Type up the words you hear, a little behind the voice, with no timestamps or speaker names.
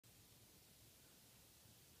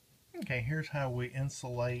Okay, here's how we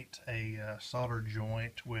insulate a solder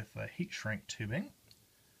joint with heat shrink tubing.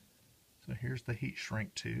 So here's the heat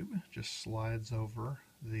shrink tube, just slides over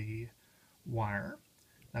the wire.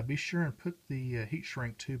 Now be sure and put the heat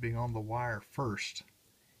shrink tubing on the wire first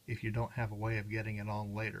if you don't have a way of getting it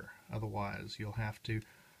on later. Otherwise you'll have to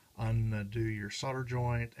undo your solder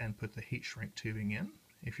joint and put the heat shrink tubing in.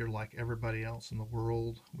 If you're like everybody else in the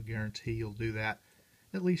world, we guarantee you'll do that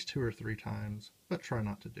at least 2 or 3 times, but try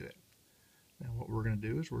not to do it. Now what we're going to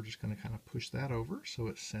do is we're just going to kind of push that over so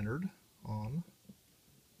it's centered on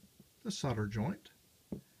the solder joint.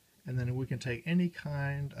 And then we can take any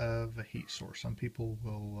kind of a heat source. Some people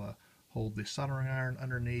will hold the soldering iron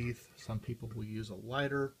underneath. Some people will use a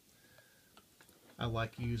lighter. I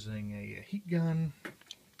like using a heat gun.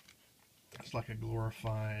 It's like a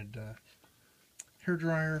glorified hair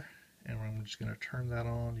dryer. And I'm just going to turn that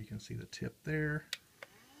on. You can see the tip there.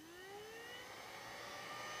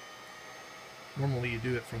 Normally you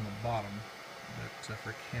do it from the bottom, but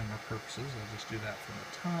for camera purposes I'll just do that from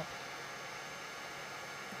the top.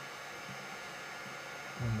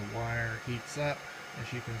 When the wire heats up,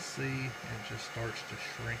 as you can see, it just starts to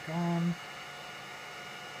shrink on.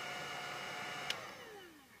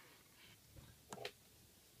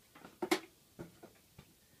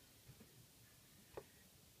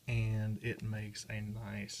 And it makes a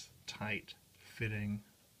nice tight fitting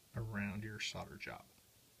around your solder job.